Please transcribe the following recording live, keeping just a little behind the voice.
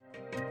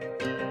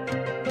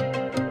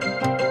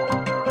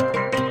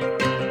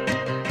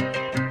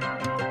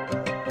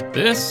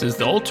This is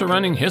the Ultra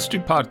Running History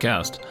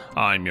Podcast.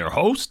 I'm your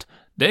host,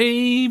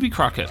 Davey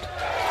Crockett.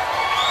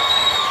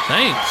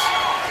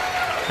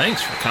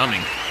 Thanks for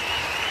coming.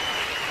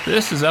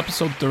 This is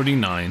episode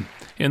 39.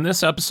 In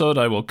this episode,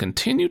 I will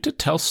continue to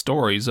tell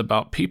stories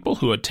about people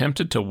who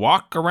attempted to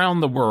walk around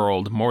the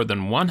world more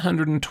than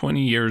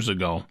 120 years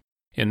ago.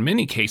 In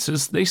many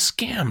cases, they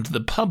scammed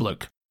the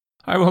public.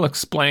 I will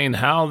explain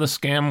how the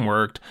scam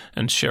worked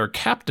and share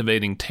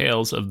captivating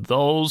tales of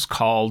those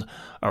called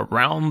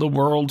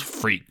around-the-world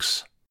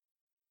freaks.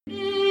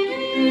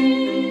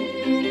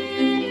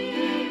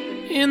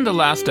 In the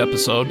last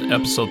episode,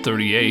 episode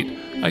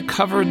 38, I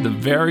covered the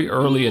very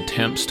early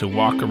attempts to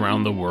walk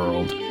around the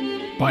world.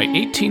 By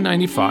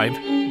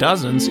 1895,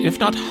 dozens, if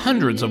not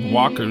hundreds of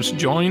walkers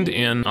joined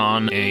in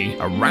on a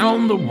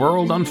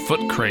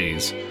around-the-world-on-foot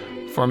craze.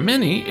 For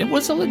many, it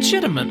was a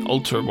legitimate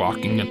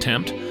ultra-walking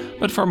attempt,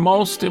 but for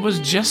most, it was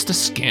just a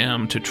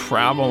scam to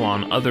travel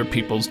on other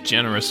people's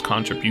generous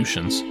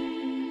contributions.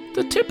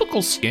 The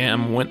typical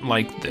scam went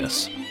like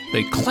this.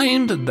 They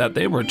claimed that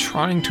they were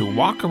trying to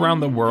walk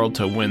around the world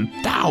to win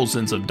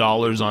thousands of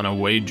dollars on a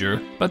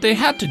wager, but they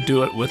had to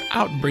do it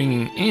without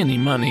bringing any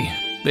money.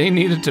 They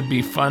needed to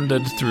be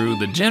funded through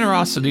the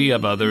generosity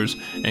of others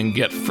and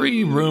get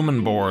free room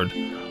and board.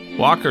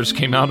 Walkers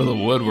came out of the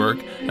woodwork,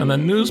 and the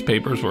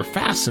newspapers were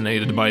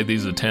fascinated by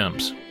these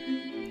attempts.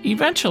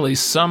 Eventually,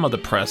 some of the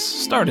press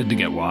started to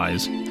get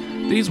wise.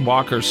 These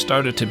walkers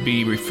started to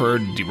be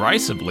referred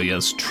derisively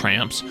as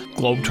tramps,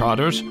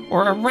 globetrotters,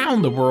 or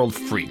around-the-world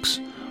freaks.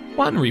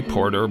 One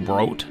reporter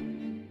wrote,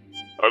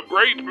 "A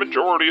great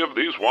majority of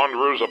these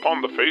wanderers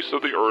upon the face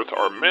of the earth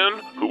are men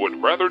who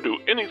would rather do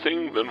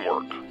anything than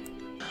work."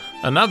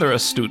 Another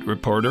astute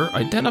reporter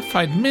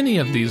identified many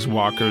of these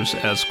walkers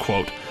as,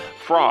 quote,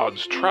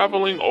 "frauds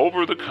traveling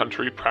over the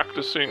country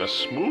practicing a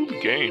smooth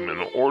game in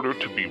order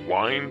to be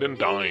wined and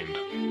dined."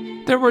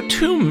 There were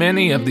too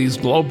many of these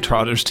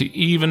globetrotters to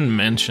even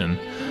mention.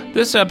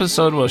 This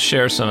episode will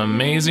share some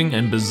amazing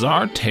and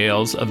bizarre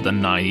tales of the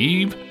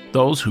naive,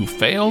 those who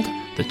failed,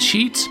 the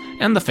cheats,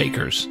 and the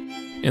fakers.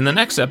 In the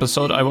next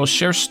episode, I will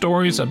share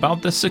stories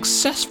about the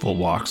successful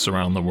walks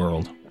around the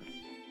world.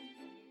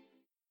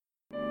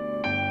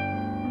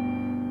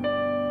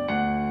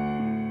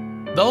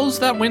 Those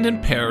that went in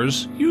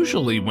pairs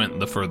usually went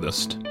the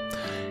furthest.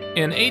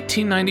 In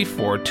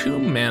 1894, two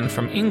men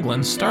from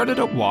England started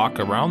a walk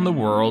around the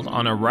world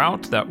on a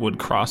route that would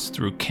cross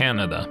through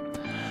Canada.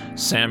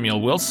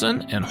 Samuel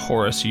Wilson and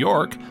Horace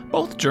York,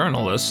 both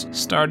journalists,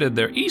 started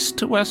their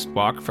east-to-west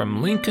walk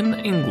from Lincoln,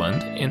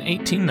 England in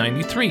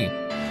 1893.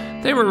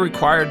 They were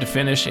required to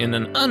finish in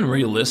an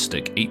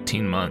unrealistic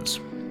 18 months.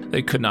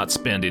 They could not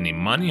spend any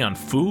money on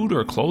food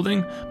or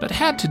clothing, but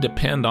had to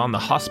depend on the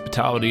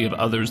hospitality of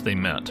others they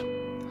met.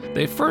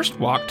 They first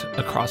walked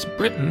across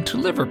Britain to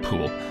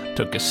Liverpool,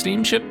 took a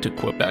steamship to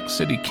Quebec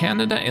City,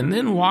 Canada, and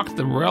then walked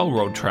the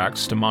railroad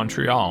tracks to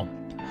Montreal.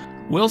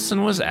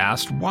 Wilson was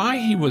asked why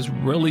he was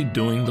really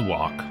doing the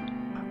walk.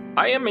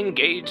 "I am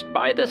engaged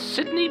by the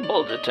Sydney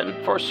Bulletin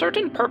for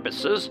certain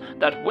purposes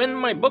that when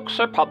my books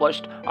are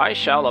published, I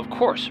shall of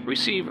course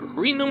receive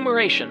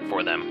remuneration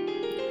for them."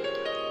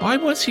 Why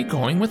was he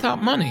going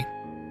without money?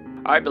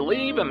 "I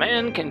believe a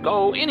man can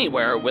go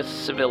anywhere with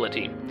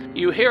civility.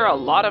 You hear a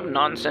lot of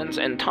nonsense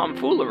and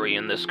tomfoolery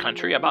in this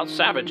country about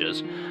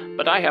savages,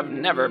 but I have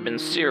never been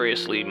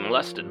seriously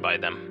molested by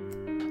them."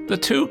 The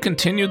two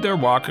continued their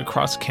walk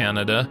across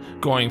Canada,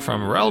 going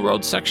from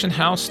railroad section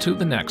house to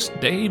the next,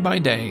 day by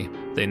day.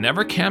 They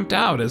never camped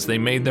out as they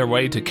made their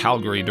way to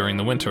Calgary during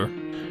the winter.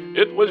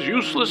 "It was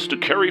useless to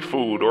carry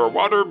food or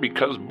water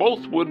because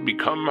both would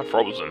become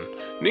frozen.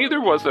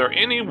 Neither was there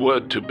any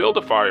wood to build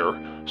a fire,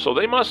 so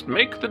they must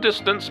make the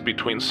distance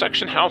between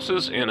section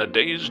houses in a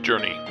day's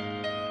journey."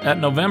 At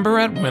November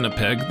at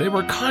Winnipeg, they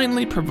were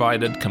kindly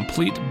provided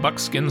complete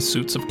buckskin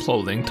suits of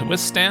clothing to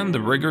withstand the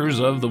rigors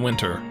of the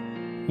winter.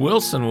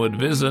 Wilson would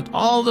visit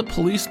all the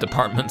police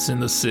departments in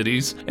the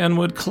cities and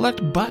would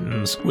collect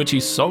buttons, which he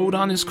sewed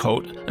on his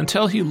coat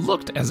until he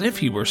looked as if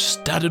he were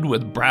studded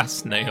with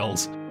brass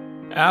nails.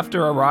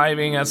 After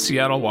arriving at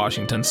Seattle,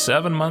 Washington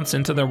 7 months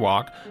into their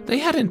walk, they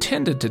had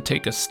intended to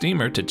take a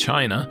steamer to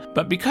China,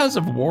 but because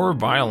of war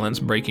violence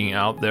breaking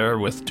out there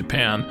with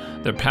Japan,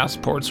 their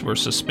passports were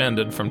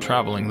suspended from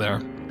traveling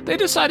there. They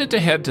decided to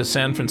head to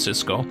San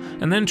Francisco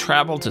and then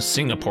travel to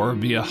Singapore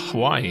via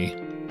Hawaii.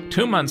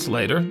 2 months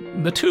later,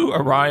 the two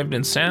arrived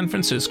in San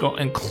Francisco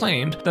and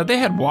claimed that they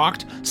had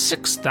walked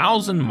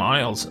 6,000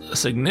 miles, a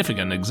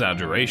significant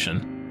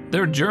exaggeration.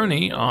 Their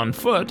journey on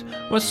foot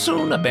was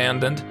soon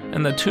abandoned,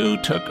 and the two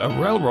took a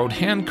railroad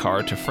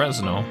handcar to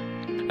Fresno.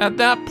 At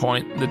that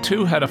point, the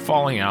two had a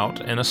falling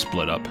out and a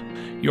split up.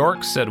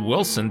 York said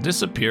Wilson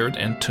disappeared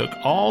and took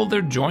all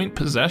their joint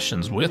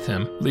possessions with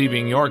him,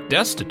 leaving York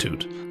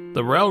destitute.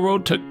 The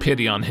railroad took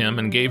pity on him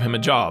and gave him a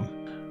job.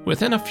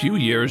 Within a few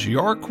years,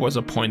 York was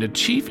appointed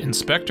Chief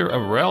Inspector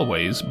of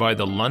Railways by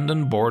the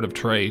London Board of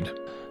Trade.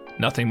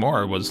 Nothing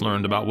more was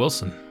learned about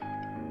Wilson.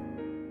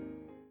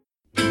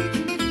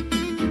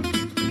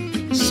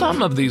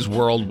 Some of these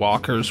world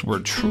walkers were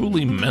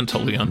truly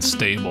mentally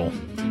unstable.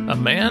 A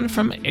man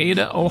from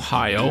Ada,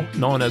 Ohio,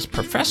 known as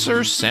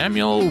Professor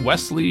Samuel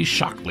Wesley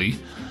Shockley,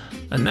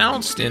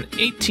 announced in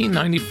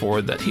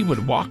 1894 that he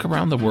would walk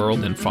around the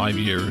world in 5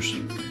 years.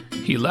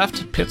 He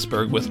left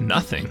Pittsburgh with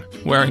nothing,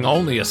 wearing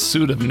only a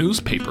suit of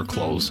newspaper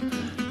clothes.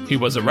 He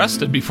was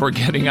arrested before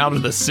getting out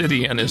of the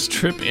city, and his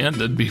trip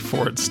ended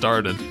before it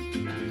started.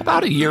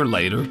 About a year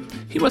later,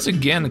 he was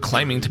again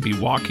claiming to be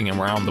walking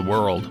around the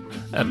world.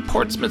 At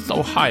Portsmouth,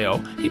 Ohio,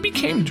 he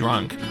became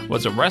drunk,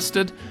 was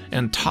arrested,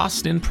 and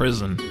tossed in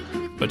prison.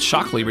 But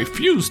Shockley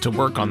refused to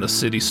work on the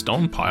city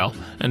stone pile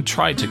and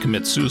tried to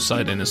commit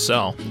suicide in his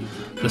cell.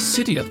 The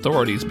city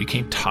authorities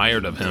became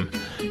tired of him.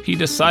 He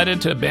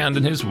decided to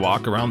abandon his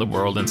walk around the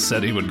world and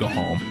said he would go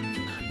home.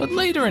 But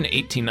later in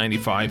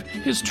 1895,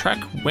 his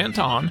trek went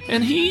on,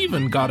 and he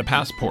even got a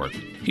passport.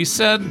 He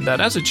said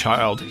that as a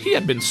child, he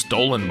had been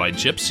stolen by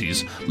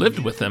gypsies, lived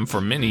with them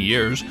for many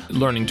years,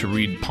 learning to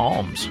read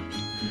palms.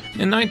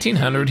 In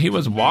 1900, he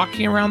was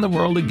walking around the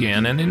world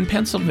again, and in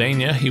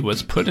Pennsylvania, he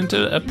was put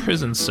into a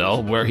prison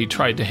cell where he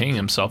tried to hang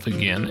himself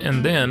again,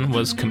 and then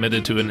was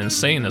committed to an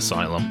insane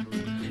asylum.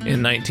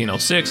 In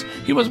 1906,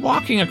 he was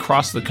walking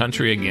across the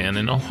country again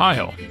in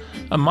Ohio.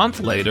 A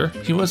month later,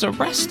 he was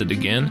arrested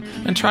again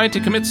and tried to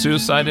commit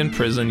suicide in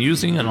prison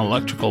using an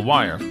electrical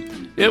wire.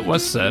 It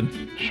was said,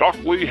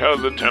 Shockley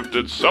has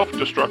attempted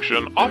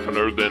self-destruction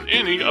oftener than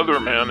any other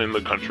man in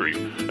the country,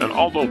 and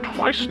although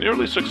twice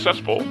nearly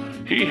successful,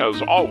 he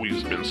has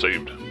always been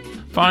saved.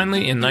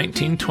 Finally, in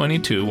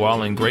 1922,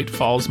 while in Great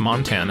Falls,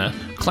 Montana,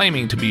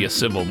 claiming to be a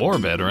Civil War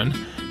veteran,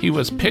 he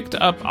was picked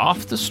up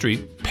off the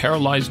street,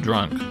 paralyzed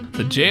drunk.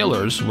 The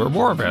jailers were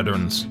war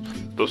veterans.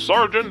 The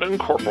sergeant and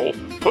corporal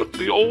put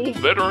the old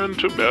veteran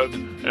to bed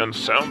and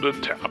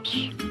sounded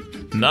taps.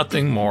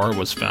 Nothing more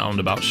was found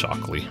about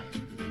Shockley.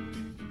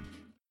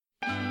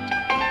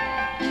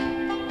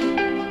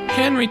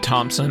 Henry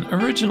Thompson,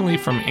 originally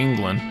from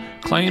England,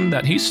 claimed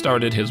that he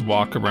started his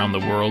walk around the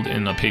world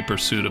in a paper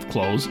suit of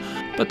clothes,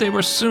 but they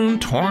were soon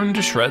torn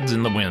to shreds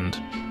in the wind.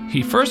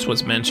 He first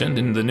was mentioned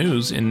in the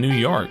news in New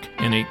York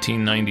in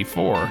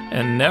 1894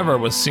 and never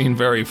was seen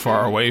very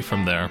far away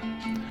from there.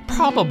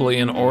 Probably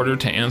in order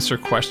to answer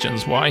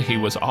questions why he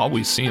was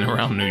always seen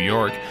around New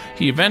York,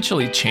 he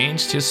eventually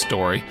changed his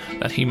story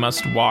that he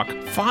must walk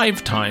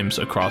 5 times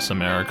across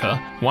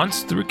America,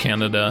 once through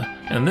Canada,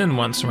 and then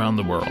once around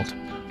the world.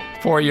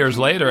 4 years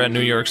later at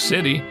New York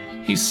City,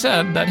 he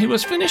said that he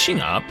was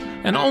finishing up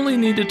and only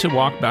needed to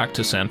walk back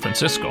to San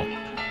Francisco.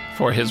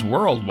 For his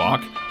world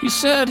walk, he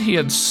said he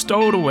had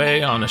stowed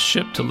away on a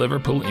ship to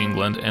Liverpool,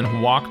 England,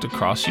 and walked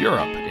across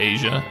Europe,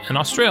 Asia, and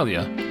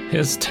Australia.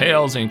 His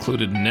tales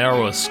included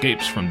narrow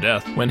escapes from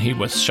death when he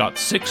was shot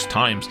 6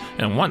 times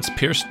and once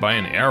pierced by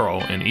an arrow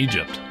in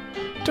Egypt.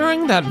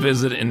 During that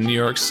visit in New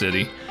York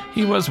City,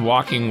 he was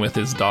walking with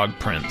his dog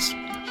Prince.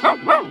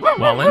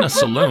 While in a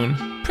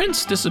saloon,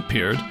 Prince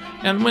disappeared,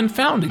 and when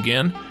found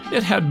again,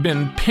 it had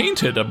been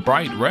painted a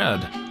bright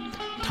red.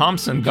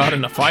 Thompson got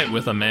in a fight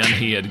with a man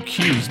he had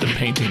accused of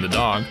painting the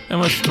dog and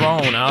was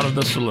thrown out of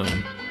the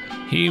saloon.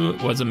 He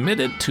was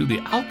admitted to the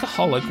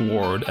alcoholic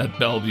ward at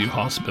Bellevue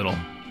Hospital.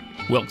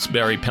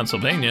 Wilkes-Barre,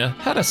 Pennsylvania,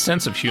 had a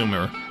sense of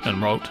humor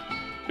and wrote,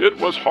 It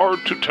was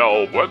hard to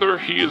tell whether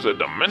he is a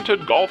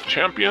demented golf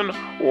champion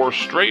or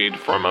strayed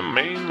from a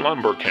Maine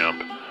lumber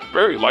camp.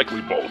 Very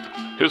likely both.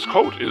 His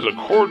coat is a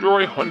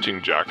corduroy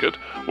hunting jacket,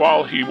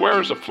 while he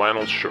wears a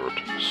flannel shirt.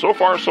 So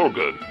far, so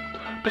good.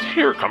 But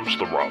here comes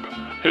the rub.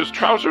 His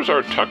trousers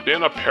are tucked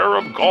in a pair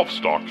of golf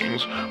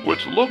stockings,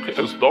 which look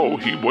as though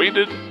he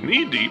waded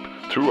knee-deep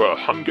through a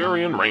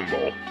Hungarian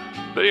rainbow.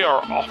 They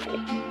are awful.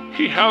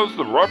 He has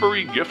the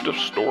rubbery gift of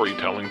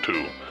storytelling,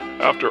 too.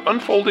 After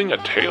unfolding a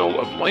tale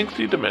of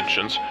lengthy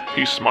dimensions,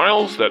 he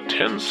smiles that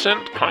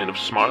 10-cent kind of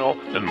smile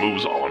and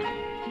moves on.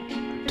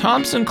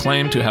 Thompson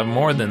claimed to have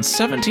more than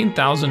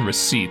 17,000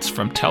 receipts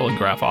from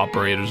telegraph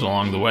operators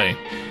along the way.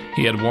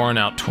 He had worn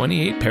out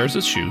 28 pairs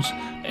of shoes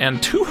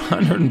and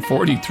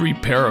 243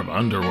 pair of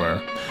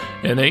underwear.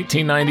 In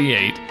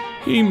 1898,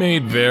 he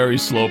made very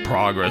slow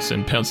progress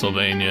in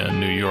Pennsylvania and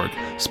New York,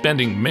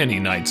 spending many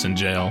nights in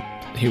jail.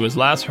 He was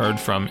last heard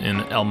from in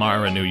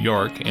Elmira, New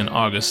York in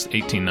August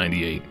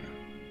 1898.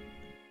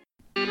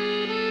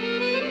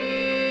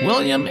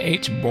 William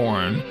H.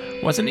 Bourne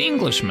was an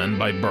Englishman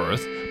by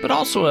birth, but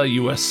also a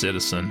U.S.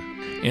 citizen.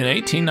 In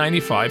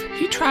 1895,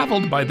 he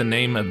traveled by the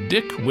name of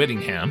Dick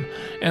Whittingham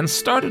and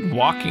started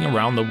walking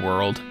around the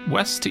world,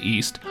 west to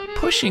east,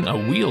 pushing a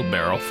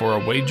wheelbarrow for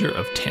a wager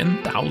of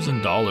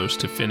 $10,000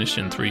 to finish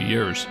in 3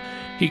 years.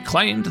 He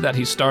claimed that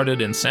he started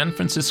in San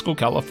Francisco,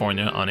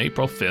 California on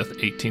April 5,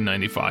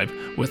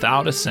 1895,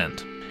 without a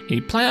cent.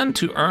 He planned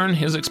to earn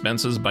his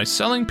expenses by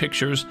selling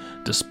pictures,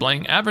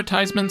 displaying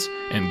advertisements,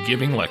 and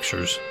giving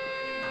lectures.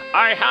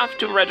 I have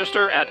to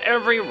register at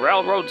every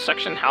railroad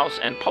section house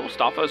and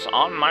post office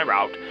on my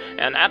route,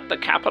 and at the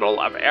capital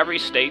of every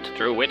state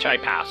through which I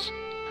pass.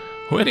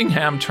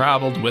 Whittingham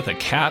traveled with a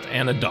cat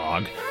and a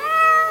dog,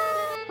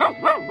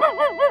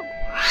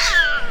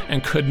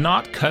 and could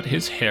not cut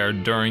his hair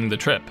during the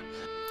trip.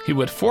 He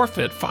would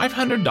forfeit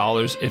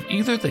 $500 if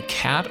either the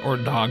cat or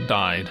dog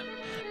died.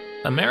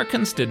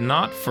 Americans did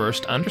not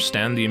first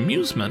understand the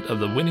amusement of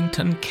the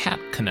Whittington cat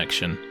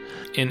connection.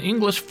 In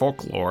English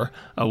folklore,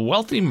 a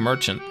wealthy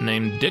merchant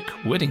named Dick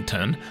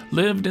Whittington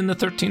lived in the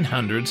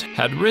 1300s,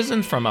 had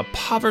risen from a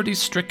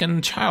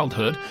poverty-stricken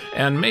childhood,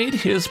 and made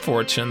his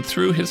fortune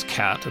through his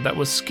cat that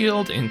was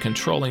skilled in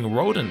controlling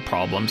rodent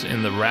problems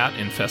in the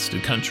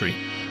rat-infested country.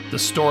 The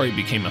story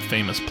became a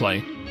famous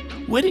play.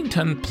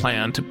 Whittington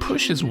planned to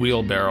push his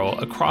wheelbarrow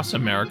across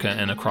America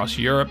and across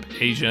Europe,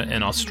 Asia,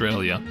 and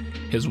Australia.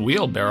 His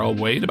wheelbarrow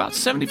weighed about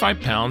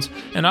 75 pounds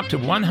and up to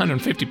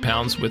 150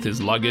 pounds with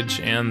his luggage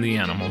and the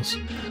animals.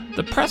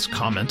 The press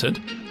commented,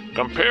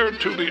 "Compared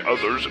to the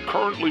others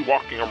currently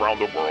walking around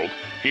the world,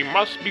 he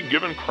must be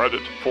given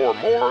credit for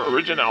more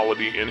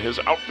originality in his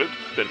outfit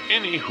than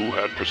any who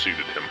had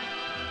preceded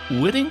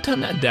him."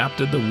 Whittington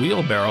adapted the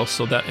wheelbarrow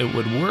so that it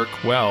would work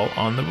well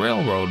on the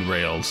railroad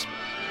rails.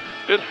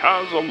 It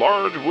has a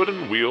large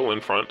wooden wheel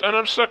in front and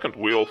a second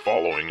wheel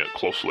following it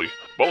closely.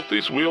 Both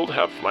these wheels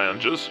have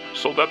flanges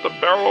so that the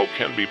barrow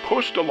can be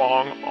pushed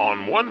along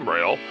on one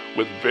rail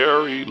with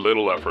very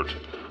little effort.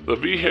 The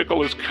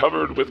vehicle is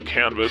covered with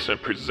canvas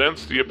and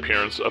presents the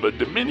appearance of a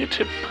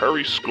diminutive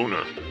prairie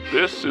schooner.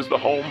 This is the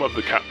home of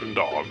the cat and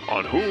dog,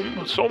 on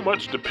whom so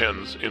much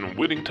depends in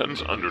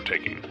Whittington's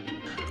undertaking.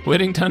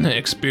 Whittington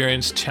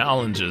experienced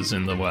challenges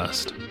in the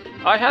West.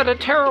 I had a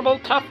terrible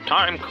tough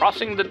time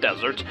crossing the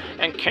desert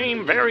and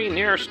came very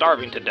near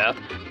starving to death,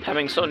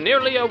 having so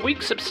nearly a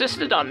week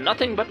subsisted on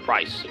nothing but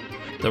rice.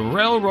 The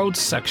railroad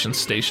section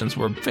stations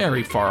were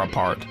very far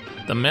apart.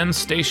 The men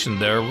stationed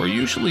there were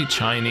usually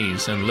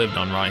Chinese and lived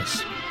on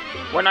rice.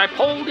 When I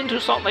pulled into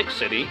Salt Lake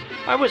City,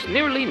 I was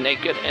nearly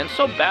naked and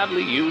so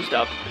badly used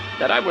up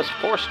that I was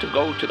forced to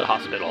go to the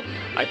hospital.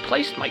 I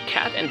placed my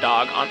cat and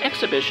dog on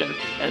exhibition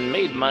and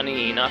made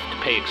money enough to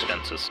pay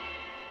expenses.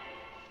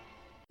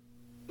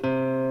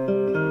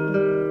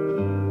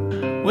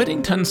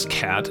 Whittington's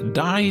cat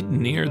died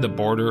near the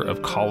border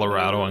of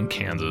Colorado and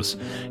Kansas.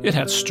 It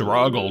had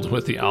struggled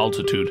with the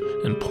altitude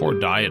and poor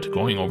diet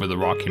going over the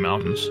Rocky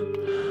Mountains.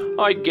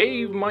 I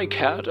gave my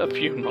cat a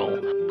funeral,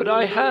 but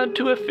I had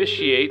to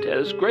officiate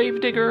as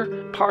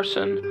gravedigger,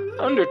 parson,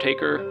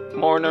 undertaker,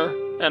 mourner,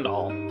 and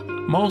all.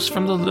 Most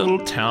from the little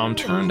town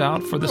turned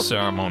out for the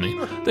ceremony.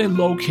 They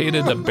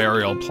located a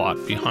burial plot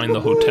behind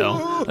the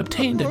hotel,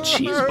 obtained a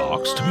cheese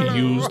box to be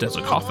used as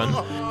a coffin,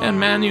 and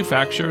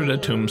manufactured a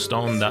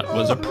tombstone that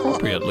was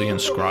appropriately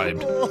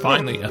inscribed.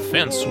 Finally, a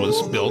fence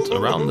was built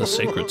around the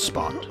sacred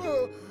spot.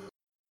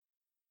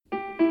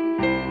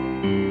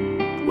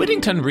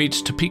 Whittington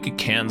reached Topeka,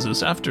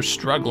 Kansas after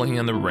struggling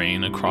in the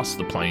rain across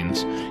the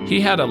plains.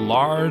 He had a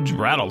large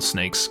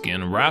rattlesnake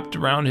skin wrapped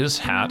around his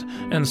hat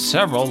and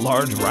several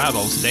large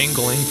rattles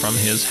dangling from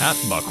his hat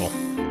buckle.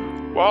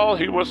 While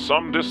he was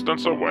some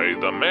distance away,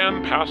 the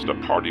man passed a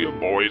party of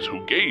boys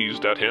who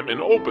gazed at him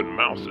in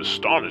open-mouthed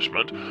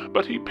astonishment,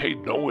 but he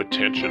paid no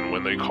attention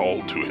when they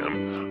called to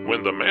him.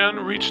 When the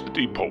man reached the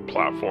depot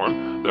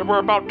platform, there were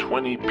about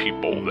 20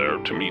 people there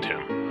to meet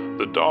him.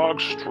 The dog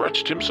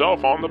stretched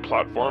himself on the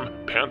platform,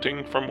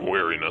 panting from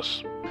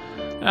weariness.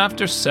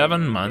 After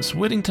 7 months,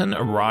 Whittington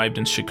arrived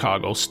in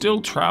Chicago,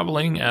 still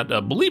traveling at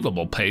a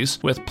believable pace,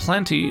 with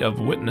plenty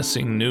of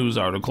witnessing news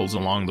articles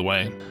along the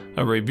way.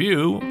 A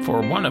review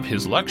for one of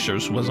his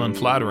lectures was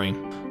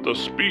unflattering. The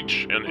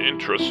speech and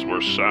interest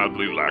were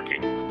sadly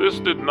lacking. This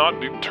did not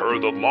deter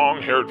the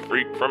long-haired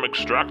freak from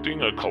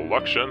extracting a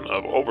collection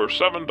of over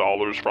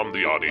 $7 from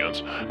the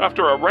audience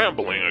after a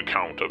rambling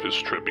account of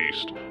his trip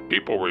east.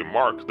 People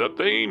remark that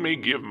they may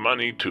give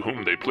money to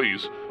whom they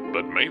please,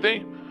 but may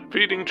they?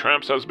 Feeding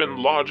tramps has been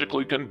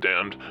logically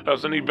condemned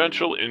as an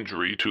eventual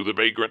injury to the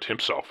vagrant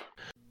himself.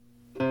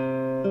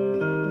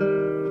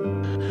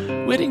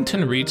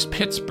 Whittington reached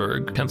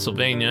Pittsburgh,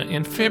 Pennsylvania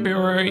in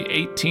February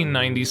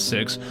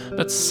 1896,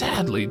 but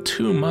sadly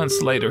 2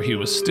 months later he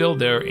was still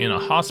there in a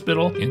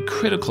hospital in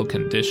critical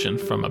condition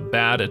from a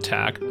bad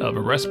attack of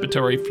a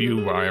respiratory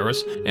flu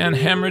virus and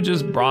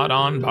hemorrhages brought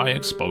on by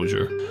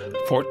exposure.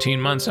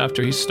 14 months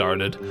after he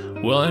started,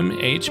 William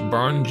H.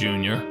 Byrne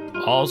Jr.,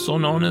 also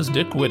known as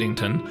Dick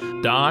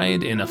Whittington,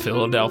 died in a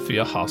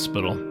Philadelphia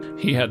hospital.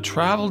 He had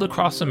traveled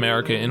across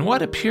America in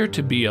what appeared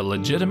to be a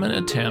legitimate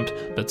attempt,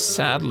 but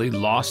sadly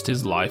lost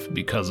his life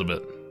because of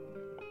it.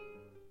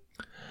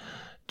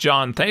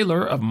 John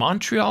Thaler of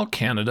Montreal,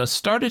 Canada,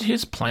 started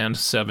his planned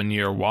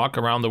 7-year walk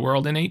around the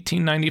world in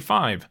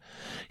 1895.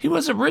 He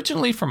was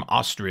originally from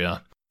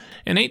Austria.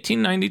 In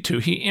 1892,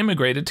 he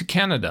immigrated to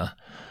Canada.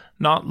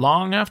 Not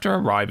long after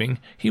arriving,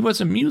 he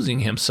was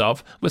amusing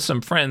himself with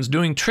some friends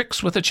doing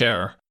tricks with a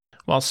chair.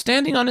 While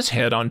standing on his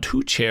head on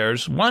 2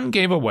 chairs, one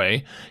gave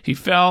away. He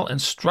fell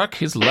and struck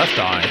his left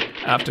eye.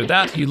 After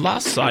that, he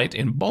lost sight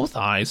in both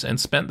eyes and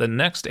spent the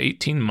next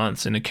 18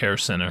 months in a care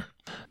center.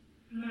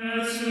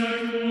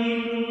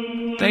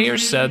 Thayer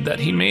said that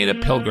he made a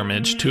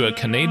pilgrimage to a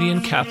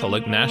Canadian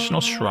Catholic national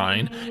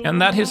shrine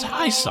and that his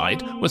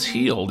eyesight was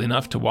healed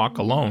enough to walk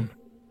alone.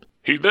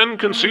 He then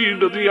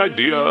conceived of the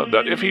idea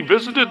that if he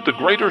visited the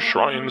greater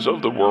shrines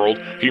of the world,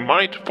 he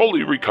might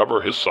fully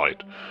recover his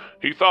sight.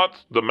 He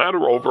thought the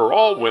matter over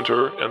all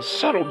winter and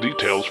settled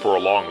details for a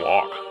long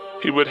walk.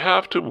 He would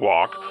have to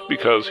walk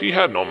because he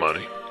had no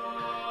money.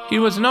 He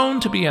was known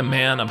to be a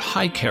man of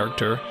high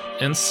character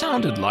and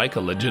sounded like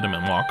a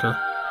legitimate walker.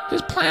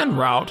 His planned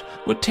route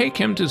would take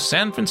him to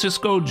San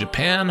Francisco,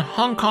 Japan,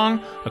 Hong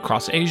Kong,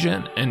 across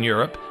Asia and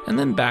Europe, and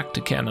then back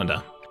to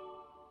Canada.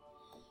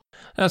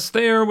 As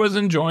Thayer was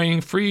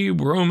enjoying free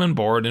room and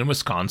board in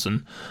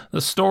Wisconsin,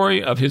 the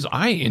story of his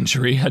eye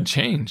injury had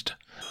changed.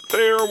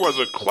 Thayer was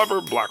a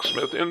clever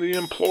blacksmith in the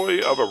employ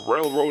of a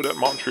railroad at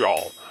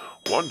Montreal.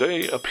 One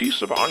day, a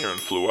piece of iron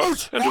flew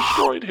out and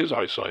destroyed his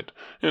eyesight.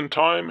 In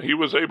time, he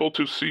was able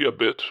to see a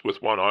bit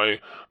with one eye,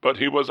 but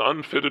he was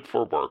unfitted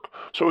for work,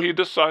 so he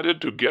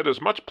decided to get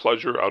as much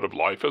pleasure out of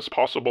life as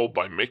possible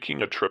by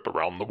making a trip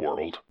around the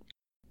world.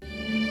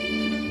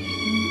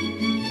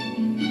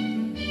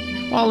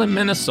 While in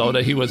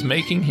Minnesota, he was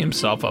making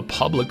himself a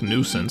public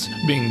nuisance,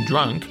 being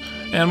drunk,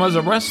 and was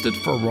arrested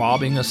for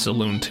robbing a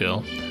saloon till.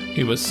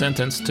 He was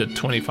sentenced to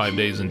 25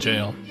 days in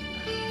jail.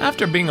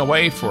 After being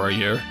away for a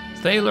year,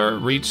 Thayer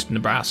reached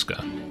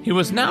Nebraska. He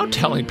was now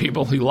telling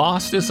people he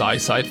lost his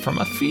eyesight from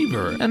a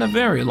fever and a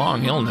very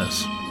long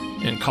illness.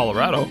 In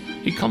Colorado,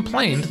 he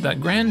complained that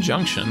Grand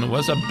Junction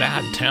was a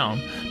bad town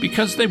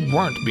because they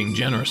weren't being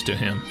generous to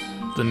him.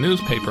 The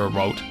newspaper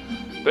wrote,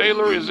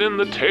 Thayer is in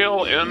the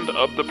tail end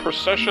of the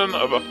procession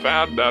of a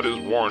fad that is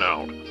worn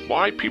out.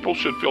 Why people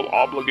should feel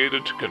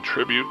obligated to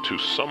contribute to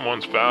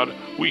someone's fad,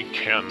 we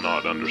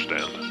cannot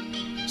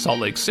understand. Salt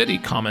Lake City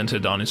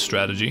commented on his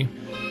strategy.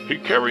 He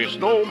carries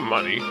no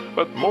money,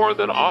 but more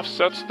than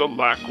offsets the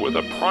lack with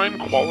a prime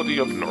quality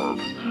of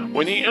nerve.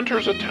 When he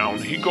enters a town,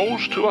 he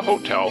goes to a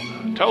hotel,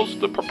 tells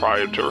the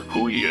proprietor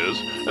who he is,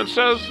 and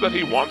says that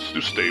he wants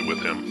to stay with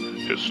him.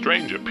 His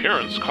strange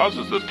appearance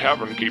causes the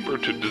tavern keeper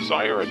to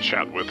desire a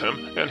chat with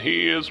him, and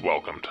he is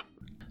welcomed.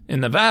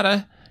 In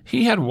Nevada,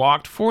 he had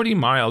walked 40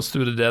 miles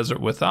through the desert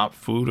without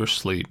food or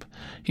sleep.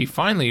 He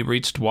finally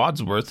reached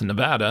Wadsworth,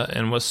 Nevada,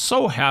 and was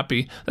so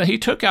happy that he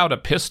took out a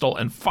pistol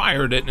and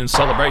fired it in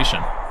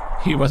celebration.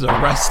 He was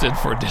arrested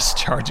for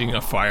discharging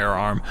a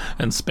firearm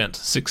and spent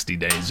 60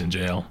 days in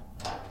jail.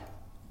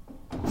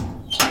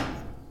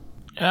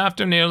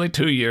 After nearly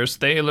 2 years,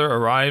 Thayer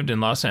arrived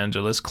in Los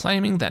Angeles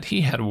claiming that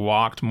he had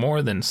walked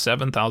more than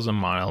 7,000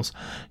 miles.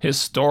 His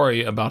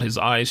story about his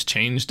eyes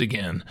changed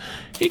again.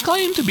 He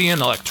claimed to be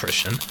an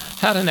electrician,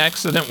 had an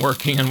accident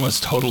working, and was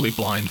totally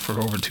blind for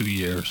over 2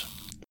 years.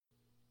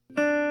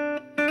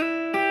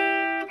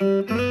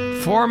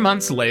 4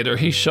 months later,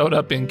 he showed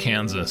up in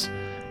Kansas.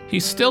 He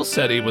still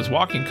said he was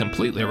walking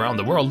completely around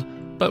the world,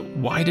 but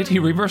why did he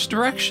reverse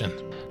direction?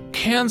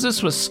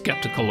 Kansas was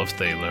skeptical of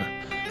Thayer.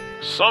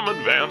 Some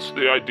advanced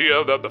the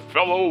idea that the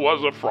fellow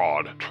was a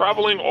fraud,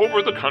 traveling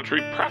over the country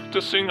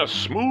practicing a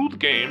smooth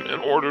game in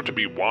order to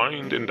be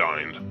wined and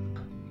dined.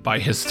 By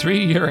his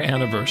 3-year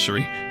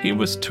anniversary, he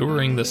was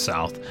touring the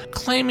South,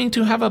 claiming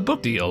to have a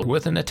book deal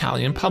with an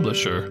Italian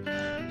publisher.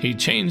 He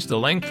changed the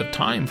length of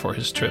time for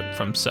his trip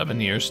from 7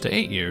 years to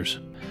 8 years.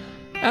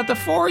 At the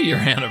 4-year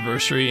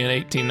anniversary in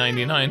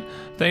 1899,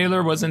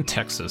 Thayer was in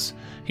Texas.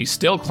 He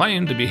still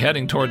claimed to be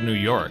heading toward New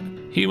York.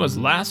 He was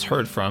last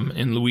heard from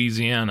in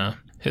Louisiana.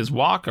 His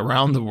walk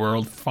around the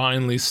world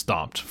finally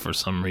stopped for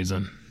some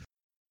reason.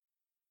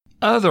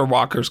 Other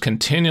walkers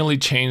continually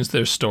changed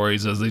their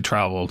stories as they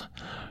traveled.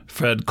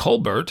 Fred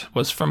Colbert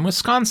was from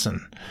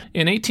Wisconsin.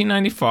 In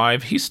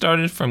 1895, he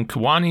started from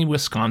Kewaunee,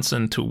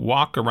 Wisconsin to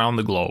walk around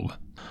the globe.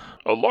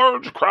 A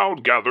large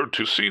crowd gathered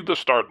to see the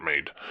start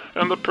made,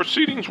 and the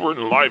proceedings were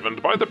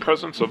enlivened by the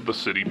presence of the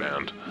city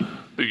band.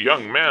 The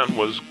young man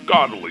was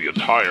gaudily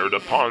attired,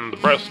 upon the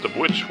breast of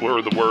which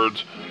were the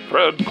words,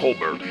 Fred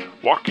Colbert,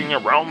 walking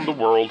around the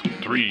world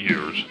 3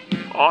 years.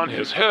 On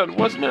his head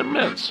was an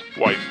immense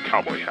white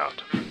cowboy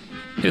hat.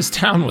 His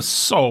town was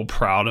so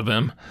proud of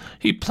him.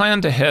 He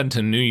planned to head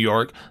to New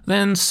York,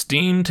 then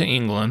steam to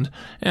England,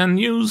 and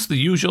use the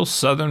usual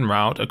southern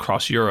route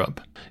across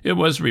Europe. It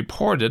was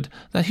reported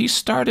that he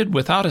started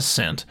without a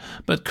cent,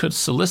 but could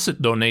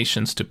solicit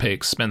donations to pay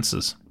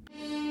expenses.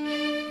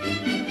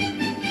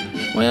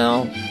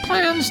 Well,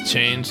 plans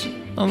changed,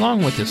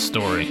 along with his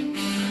story.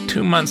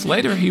 2 months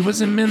later, he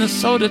was in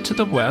Minnesota to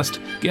the west,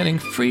 getting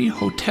free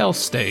hotel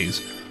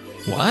stays.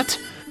 What?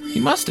 He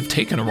must have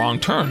taken a wrong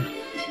turn.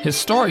 His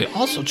story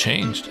also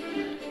changed.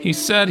 He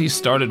said he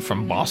started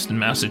from Boston,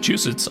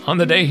 Massachusetts, on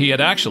the day he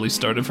had actually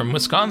started from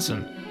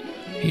Wisconsin.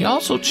 He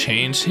also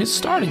changed his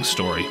starting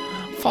story,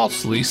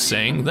 falsely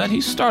saying that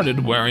he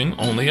started wearing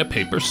only a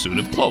paper suit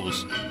of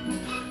clothes.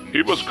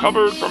 He was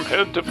covered from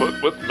head to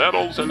foot with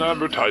medals and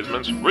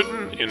advertisements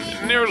written in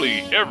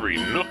nearly every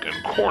nook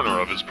and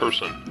corner of his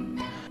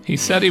person. He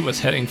said he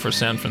was heading for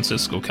San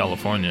Francisco,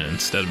 California,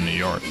 instead of New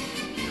York.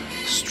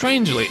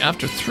 Strangely,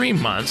 after 3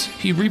 months,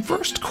 he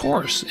reversed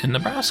course in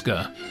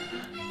Nebraska.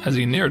 As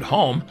he neared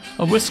home,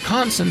 a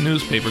Wisconsin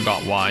newspaper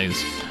got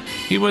wise.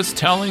 He was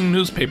telling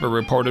newspaper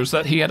reporters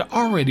that he had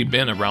already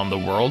been around the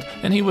world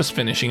and he was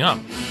finishing up.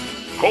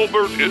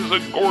 Colbert is a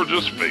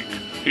gorgeous fake.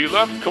 He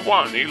left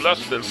Kewaunee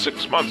less than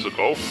 6 months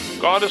ago,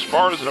 got as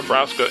far as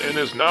Nebraska, and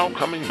is now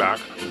coming back,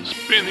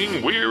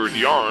 spinning weird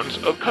yarns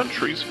of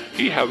countries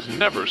he has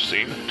never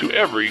seen to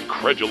every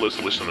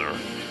credulous listener.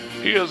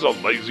 He is a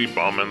lazy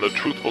bum, and the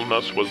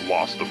truthfulness was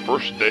lost the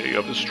first day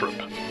of his trip.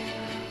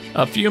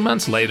 A few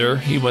months later,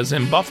 he was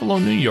in Buffalo,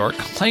 New York,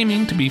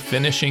 claiming to be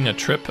finishing a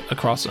trip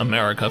across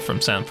America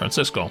from San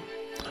Francisco.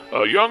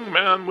 A young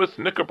man with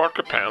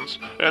knickerbocker pants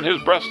and his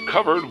breast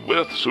covered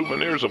with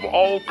souvenirs of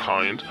all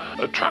kinds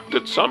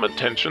attracted some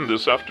attention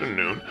this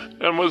afternoon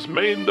and was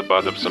made the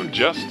butt of some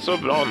jests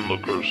of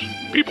onlookers.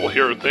 People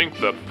here think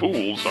that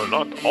fools are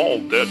not all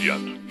dead yet.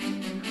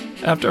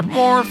 After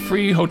more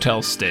free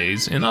hotel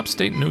stays in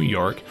upstate New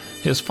York,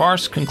 his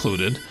farce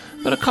concluded,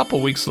 but a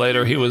couple weeks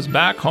later he was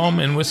back home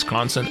in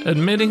Wisconsin,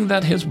 admitting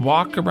that his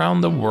walk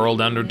around the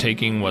world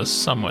undertaking was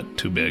somewhat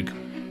too big.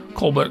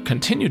 Colbert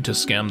continued to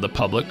scam the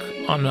public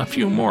on a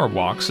few more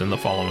walks in the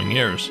following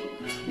years.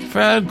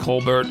 Fred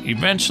Colbert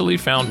eventually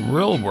found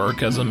real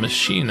work as a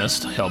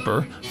machinist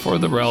helper for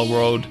the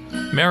railroad,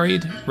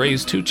 married,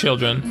 raised 2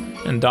 children,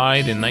 and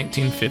died in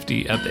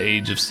 1950 at the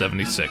age of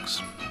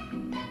 76.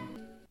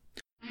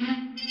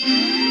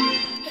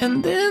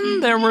 And then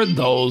there were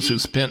those who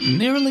spent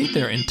nearly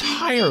their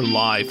entire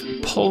life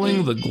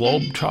pulling the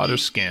Globetrotter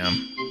scam.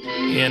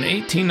 In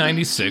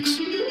 1896,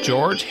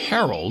 George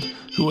Harold,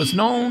 who was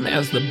known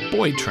as the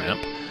Boy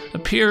Tramp,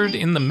 appeared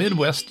in the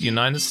Midwest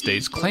United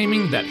States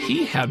claiming that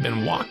he had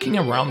been walking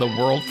around the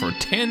world for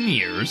 10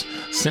 years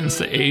since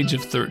the age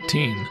of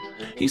 13.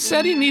 He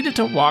said he needed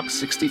to walk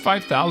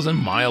 65,000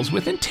 miles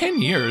within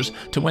 10 years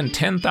to win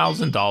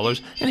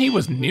 $10,000, and he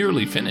was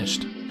nearly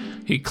finished.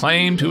 He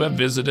claimed to have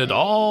visited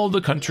all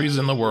the countries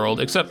in the world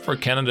except for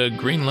Canada,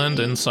 Greenland,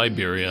 and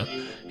Siberia.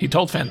 He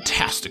told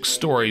fantastic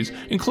stories,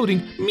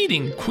 including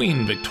meeting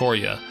Queen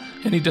Victoria,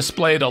 and he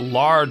displayed a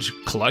large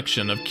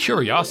collection of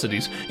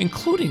curiosities,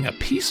 including a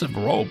piece of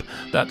rope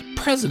that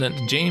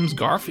President James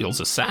Garfield's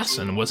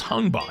assassin was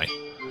hung by.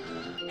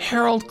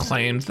 Harold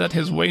claimed that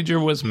his wager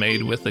was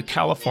made with the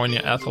California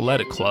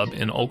Athletic Club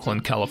in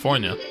Oakland,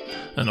 California.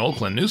 An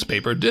Oakland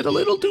newspaper did a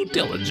little due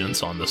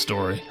diligence on the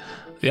story.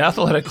 The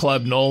athletic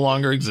club no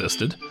longer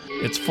existed.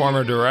 Its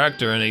former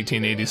director in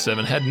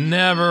 1887 had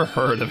never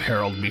heard of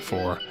Harold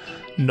before.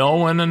 No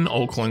one in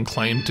Oakland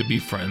claimed to be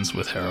friends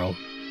with Harold.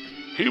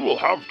 He will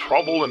have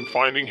trouble in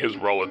finding his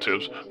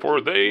relatives, for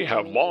they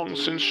have long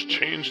since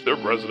changed their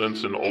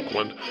residence in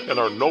Oakland and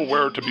are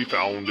nowhere to be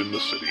found in the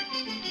city.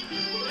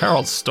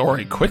 Harold's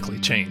story quickly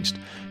changed.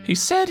 He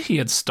said he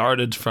had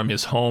started from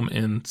his home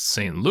in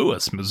St.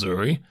 Louis,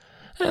 Missouri,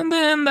 and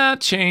then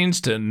that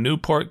changed to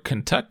Newport,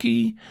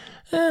 Kentucky,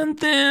 and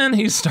then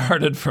he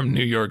started from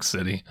New York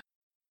City.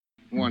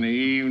 One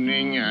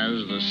evening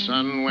as the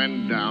sun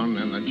went down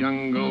and the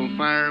jungle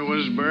fire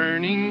was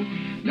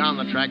burning, down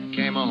the track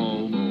came a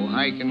hobo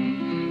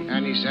hiking,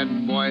 and he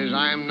said, "Boys,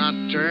 I'm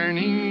not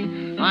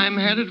turning. I'm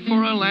headed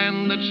for a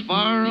land that's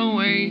far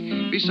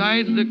away,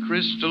 beside the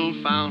crystal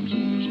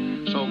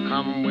fountains. So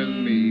come with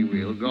me,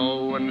 we'll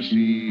go and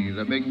see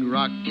the big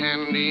rock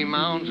candy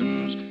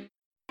mountains."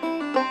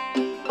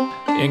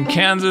 In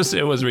Kansas,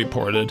 it was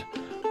reported,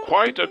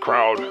 Quite a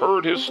crowd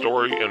heard his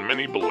story, and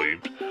many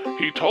believed.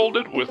 He told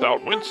it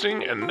without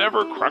wincing and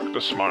never cracked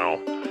a smile.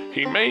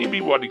 He may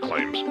be what he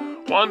claims.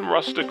 One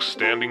rustic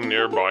standing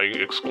nearby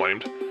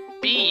exclaimed,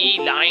 "Be ye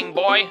lying,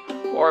 boy,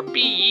 or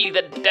be ye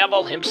the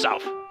devil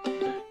himself?"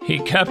 he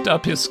kept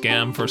up his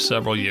scam for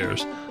several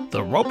years.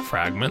 The rope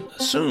fragment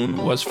soon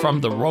was from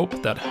the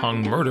rope that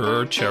hung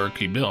murderer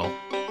Cherokee Bill.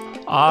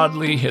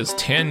 Oddly, his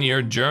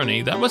 10-year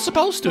journey that was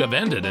supposed to have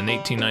ended in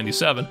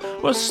 1897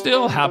 was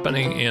still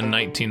happening in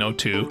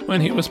 1902 when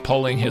he was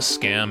pulling his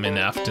scam in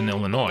Afton,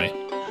 Illinois.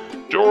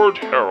 George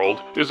Harold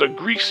is a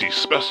greasy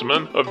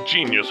specimen of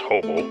genius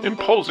hobo,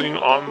 imposing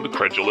on the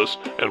credulous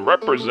and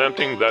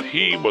representing that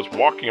he was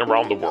walking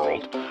around the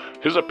world.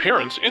 His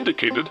appearance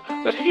indicated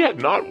that he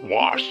had not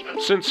washed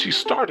since he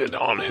started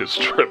on his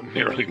trip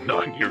nearly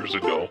 9 years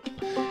ago.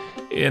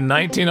 In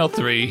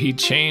 1903, he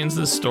changed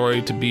the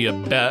story to be a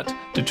bet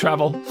to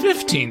travel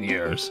 15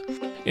 years.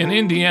 In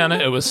Indiana,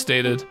 it was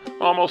stated,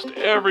 "Almost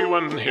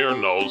everyone here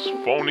knows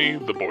Phony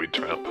the Boy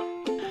Tramp."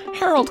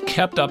 Harold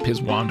kept up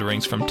his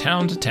wanderings from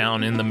town to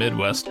town in the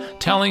Midwest,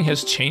 telling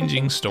his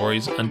changing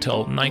stories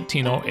until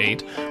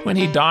 1908, when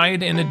he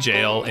died in a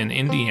jail in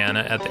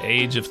Indiana at the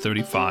age of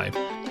 35.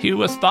 He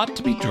was thought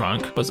to be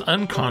drunk, was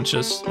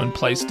unconscious when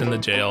placed in the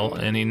jail,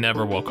 and he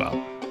never woke up.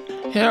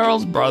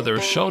 Harold's brother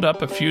showed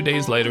up a few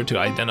days later to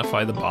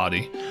identify the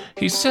body.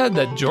 He said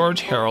that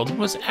George Harold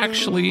was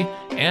actually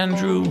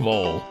Andrew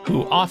Vole,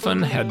 who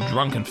often had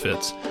drunken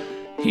fits.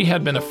 He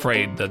had been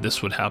afraid that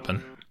this would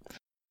happen.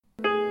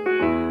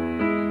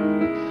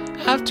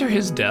 After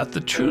his death,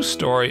 the true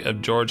story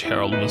of George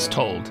Harold was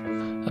told.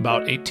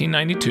 About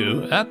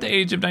 1892, at the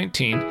age of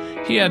 19,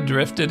 he had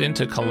drifted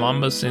into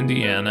Columbus,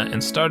 Indiana,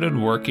 and started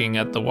working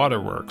at the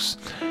waterworks.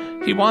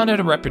 He wanted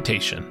a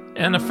reputation,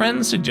 and a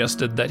friend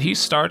suggested that he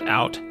start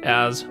out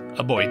as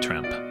a boy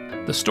tramp.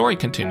 The story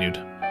continued.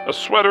 A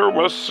sweater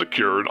was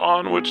secured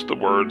on which the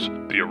words,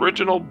 "The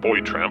Original Boy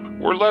Tramp,"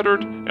 were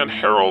lettered, and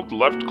Harold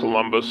left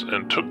Columbus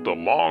and took the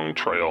long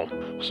trail.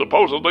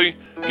 Supposedly,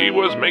 he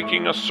was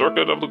making a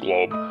circuit of the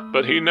globe,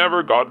 but he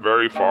never got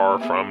very far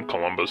from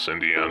Columbus,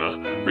 Indiana,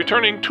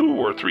 returning 2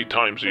 or 3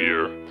 times a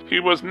year. He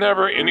was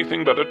never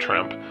anything but a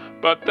tramp,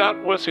 but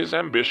that was his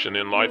ambition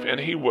in life, and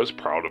he was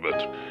proud of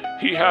it.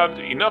 He had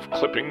enough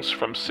clippings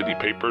from city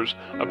papers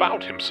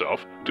about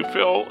himself to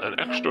fill an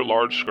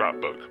extra-large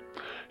scrapbook.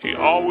 He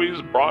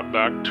always brought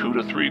back 2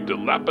 to 3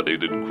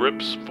 dilapidated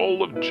grips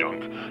full of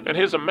junk, and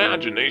his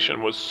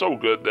imagination was so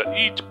good that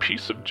each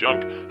piece of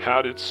junk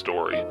had its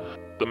story.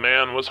 The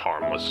man was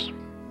harmless.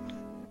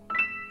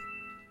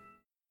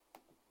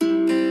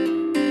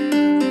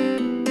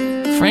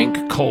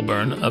 Frank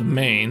Colburn of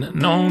Maine,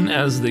 known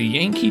as the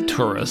Yankee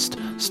Tourist,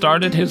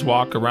 started his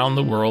walk around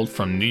the world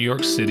from New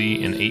York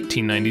City in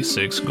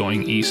 1896,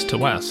 going east to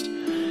west.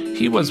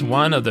 He was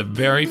one of the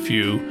very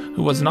few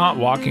who was not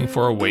walking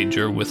for a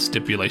wager with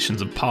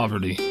stipulations of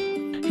poverty.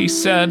 He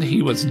said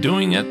he was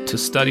doing it to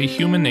study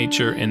human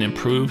nature and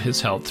improve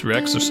his health through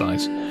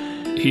exercise.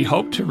 He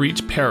hoped to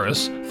reach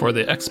Paris for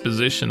the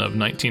Exposition of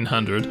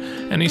 1900,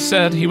 and he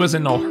said he was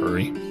in no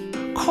hurry.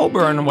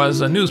 Colburn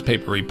was a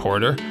newspaper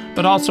reporter,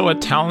 but also a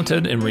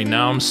talented and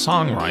renowned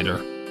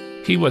songwriter.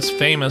 He was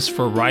famous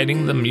for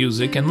writing the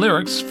music and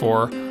lyrics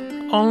for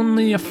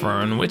Only a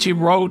Fern, which he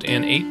wrote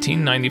in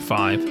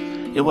 1895.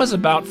 It was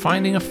about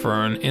finding a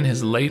fern in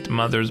his late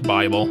mother's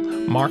Bible,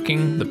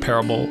 marking the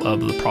parable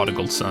of the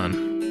prodigal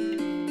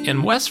son.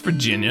 In West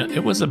Virginia,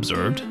 it was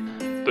observed,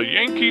 "The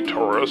Yankee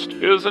Tourist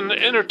is an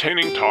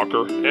entertaining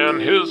talker,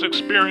 and his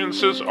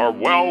experiences are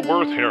well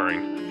worth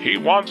hearing. He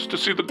wants to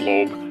see the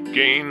globe,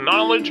 gain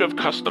knowledge of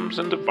customs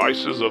and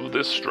devices of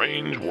this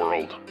strange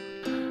world."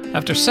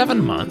 After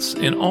 7 months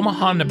in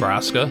Omaha,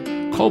 Nebraska,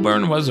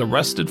 Colburn was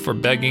arrested for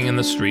begging in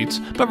the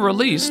streets, but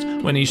released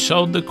when he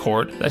showed the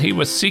court that he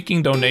was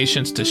seeking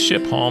donations to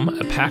ship home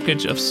a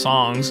package of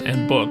songs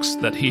and books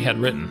that he had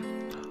written.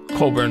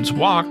 Colburn's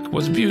walk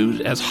was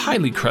viewed as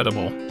highly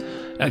credible.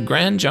 At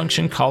Grand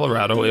Junction,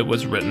 Colorado, it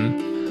was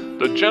written,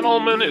 "The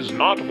gentleman is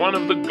not one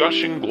of the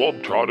gushing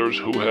globetrotters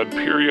who had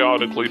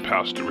periodically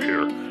passed through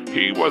here.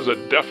 He was a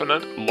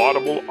definite,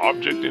 laudable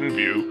object in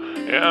view,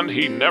 and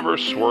he never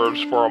swerves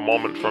for a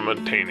moment from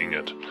attaining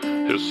it.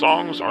 His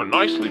songs are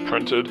nicely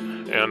printed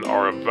and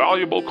are a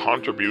valuable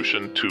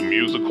contribution to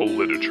musical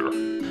literature."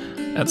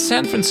 At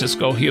San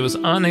Francisco, he was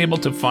unable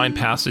to find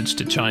passage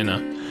to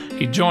China.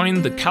 He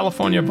joined the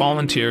California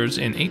Volunteers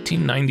in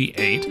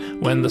 1898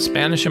 when the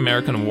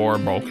Spanish-American War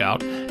broke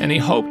out, and he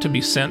hoped to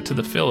be sent to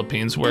the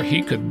Philippines where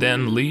he could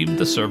then leave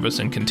the service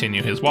and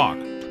continue his walk.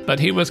 But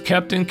he was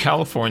kept in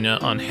California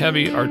on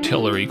heavy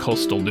artillery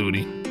coastal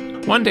duty.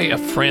 One day, a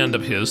friend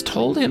of his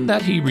told him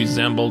that he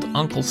resembled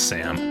Uncle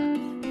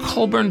Sam.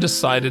 Colburn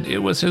decided it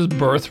was his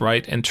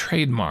birthright and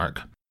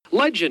trademark.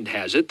 Legend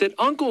has it that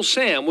Uncle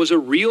Sam was a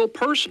real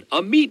person,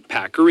 a meat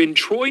packer in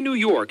Troy, New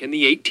York in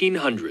the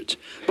 1800s.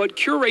 But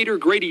curator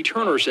Grady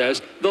Turner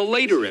says the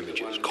later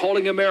images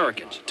calling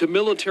Americans to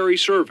military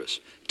service,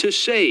 to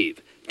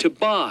save, to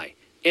buy,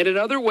 and in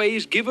other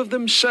ways give of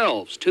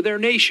themselves to their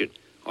nation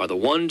are the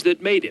ones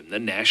that made him the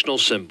national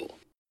symbol.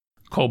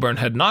 Colburn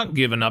had not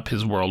given up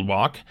his world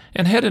walk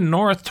and headed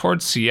north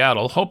towards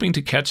Seattle, hoping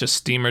to catch a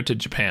steamer to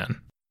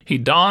Japan. He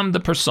donned the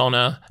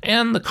persona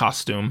and the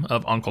costume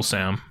of Uncle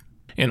Sam.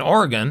 In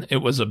Oregon, it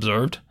was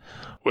observed,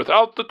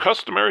 "Without the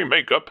customary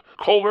makeup,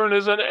 Colburn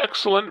is an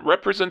excellent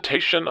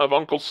representation of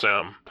Uncle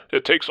Sam.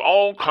 It takes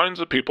all kinds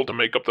of people to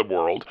make up the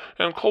world,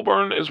 and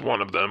Colburn is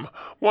one of them,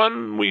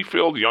 one we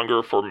feel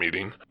younger for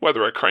meeting,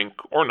 whether a crank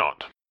or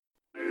not."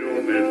 Oh,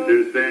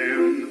 Mr.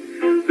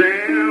 Sam,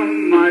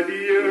 Sam, my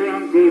dear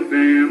Uncle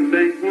Sam,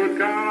 thanks for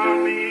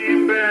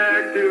coming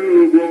back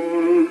to one.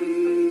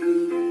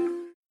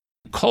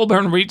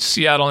 Colburn reached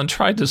Seattle and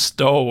tried to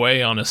stow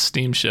away on a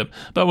steamship,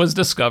 but was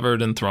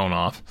discovered and thrown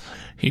off.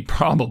 He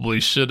probably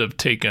should have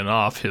taken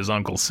off his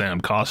Uncle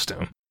Sam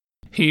costume.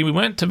 He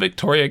went to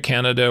Victoria,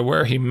 Canada,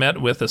 where he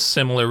met with a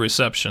similar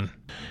reception.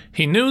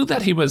 He knew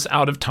that he was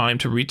out of time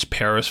to reach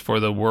Paris for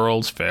the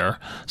World's Fair,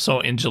 so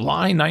in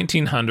July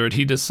 1900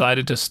 he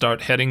decided to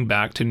start heading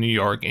back to New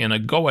York in a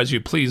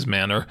go-as-you-please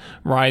manner,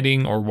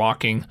 riding or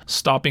walking,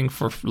 stopping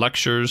for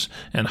lectures,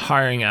 and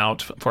hiring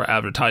out for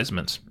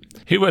advertisements.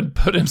 He would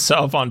put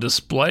himself on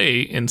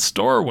display in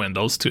store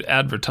windows to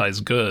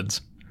advertise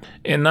goods.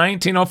 In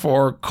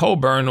 1904,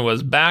 Colburn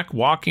was back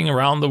walking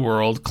around the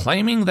world,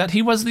 claiming that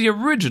he was the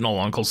original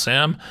Uncle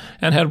Sam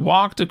and had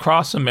walked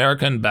across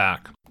America and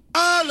back.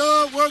 I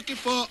love working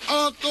for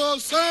Uncle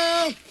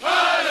Sam.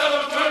 I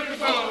love working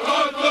for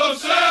Uncle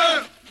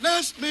Sam.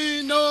 Lets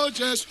me know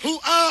just who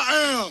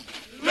I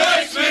am.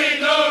 Lets me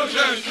know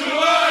just who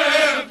I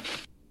am.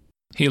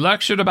 He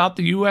lectured about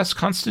the U.S.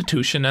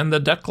 Constitution and the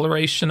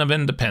Declaration of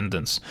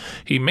Independence.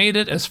 He made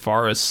it as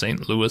far as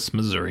St. Louis,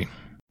 Missouri.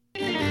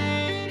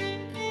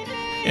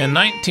 In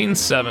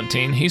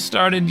 1917, he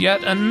started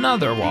yet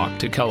another walk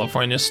to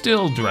California,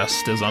 still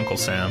dressed as Uncle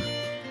Sam.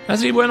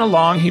 As he went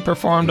along, he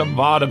performed a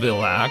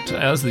vaudeville act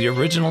as the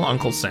original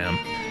Uncle Sam.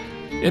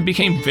 It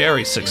became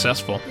very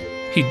successful.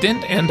 He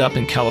didn't end up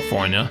in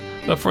California,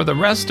 but for the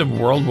rest of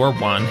World War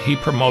I, he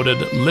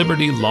promoted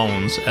Liberty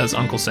Loans as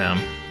Uncle Sam.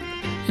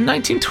 In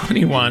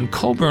 1921,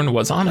 Colburn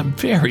was on a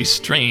very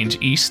strange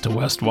east to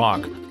west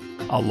walk.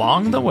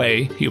 Along the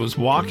way, he was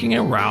walking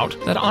a route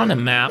that on a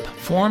map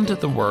formed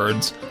the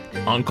words,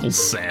 Uncle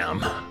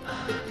Sam.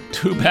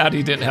 Too bad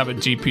he didn't have a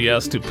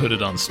GPS to put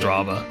it on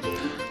Strava.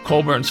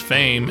 Colburn's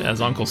fame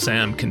as Uncle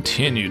Sam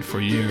continued for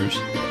years.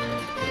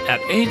 At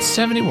age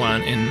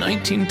 71 in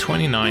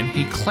 1929,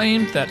 he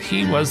claimed that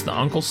he was the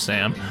Uncle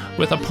Sam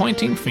with a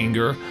pointing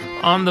finger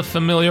on the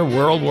familiar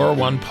World War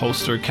I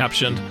poster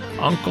captioned,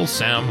 Uncle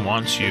Sam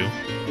Wants You.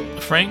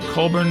 Frank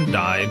Colburn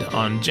died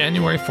on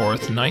January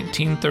 4th,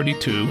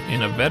 1932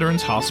 in a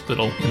veterans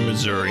hospital in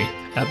Missouri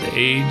at the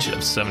age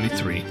of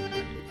 73.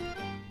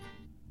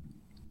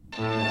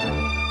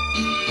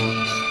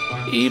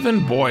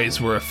 Even boys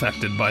were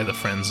affected by the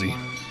frenzy.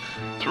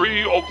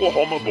 3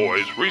 Oklahoma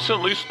boys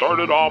recently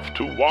started off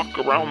to walk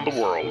around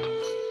the world.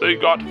 They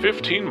got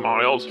 15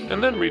 miles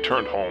and then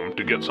returned home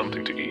to get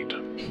something to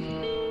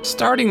eat.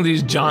 Starting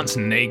these jaunts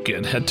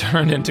naked had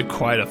turned into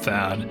quite a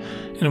fad.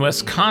 In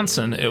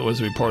Wisconsin, it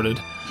was reported,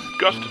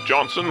 Gus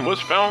Johnson was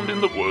found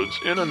in the woods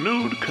in a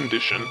nude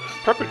condition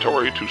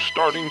preparatory to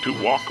starting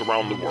to walk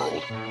around the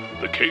world.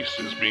 The case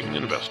is being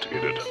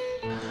investigated.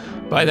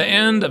 By the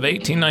end of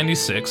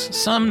 1896,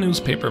 some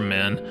newspaper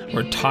men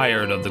were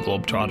tired of the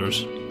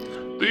Globetrotters.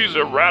 These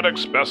erratic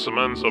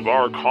specimens of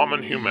our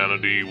common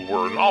humanity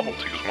were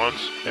novelties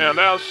once, and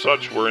as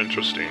such were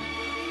interesting.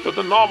 But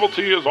the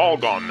novelty is all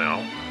gone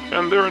now,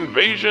 and their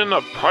invasion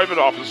of private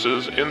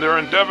offices in their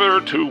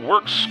endeavor to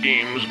work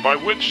schemes by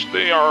which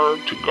they are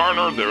to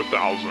garner their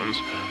thousands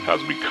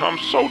has become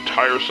so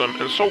tiresome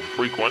and so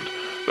frequent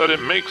that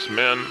it makes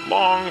men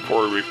long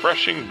for a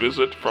refreshing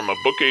visit from a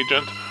book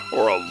agent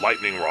or a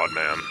lightning rod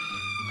man.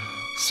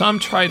 Some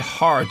tried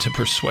hard to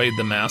persuade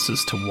the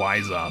masses to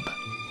wise up.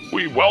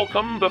 We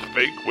welcome the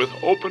fake with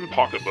open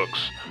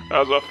pocketbooks.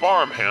 As a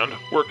farmhand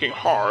working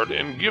hard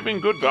and giving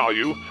good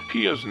value,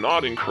 he is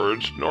not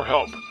encouraged nor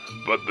helped.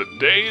 But the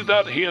day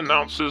that he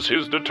announces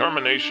his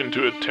determination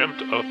to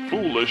attempt a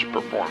foolish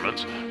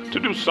performance, to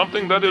do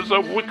something that is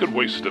a wicked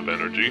waste of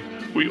energy,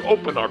 we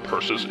open our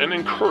purses and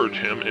encourage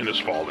him in his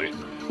folly.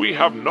 We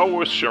have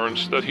no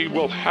assurance that he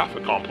will half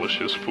accomplish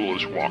his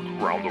foolish walk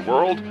around the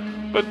world,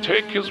 but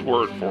take his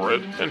word for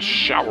it and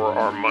shower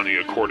our money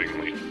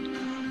accordingly.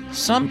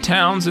 Some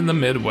towns in the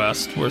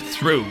Midwest were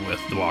through with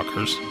the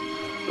walkers.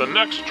 The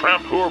next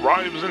tramp who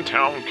arrives in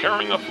town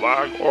carrying a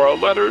flag or a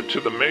letter to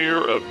the mayor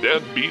of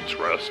Deadbeats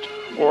Rest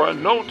or a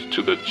note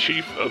to the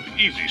chief of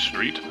Easy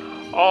Street,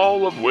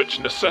 all of which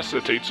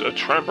necessitates a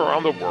tramp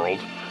around the world,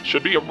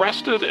 should be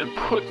arrested and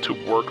put to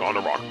work on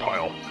a rock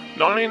pile.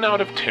 9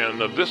 out of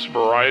 10 of this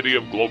variety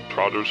of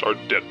globetrotters are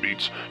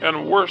deadbeats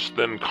and worse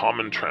than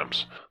common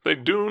tramps. They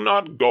do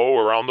not go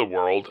around the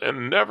world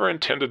and never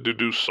intended to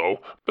do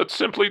so, but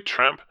simply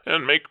tramp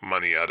and make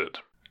money at it.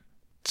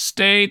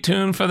 Stay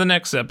tuned for the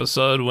next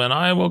episode when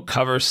I will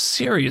cover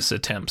serious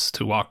attempts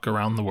to walk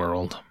around the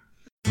world.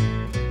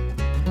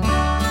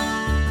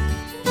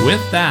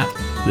 With that,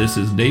 this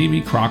is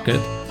Davy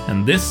Crockett,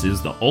 and this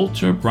is the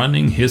Ultra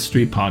Running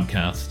History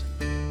Podcast.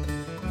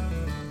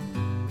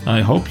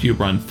 I hope you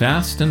run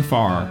fast and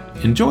far,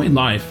 enjoy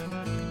life,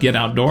 get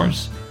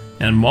outdoors,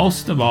 and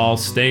most of all,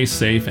 stay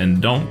safe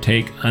and don't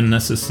take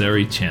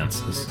unnecessary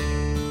chances.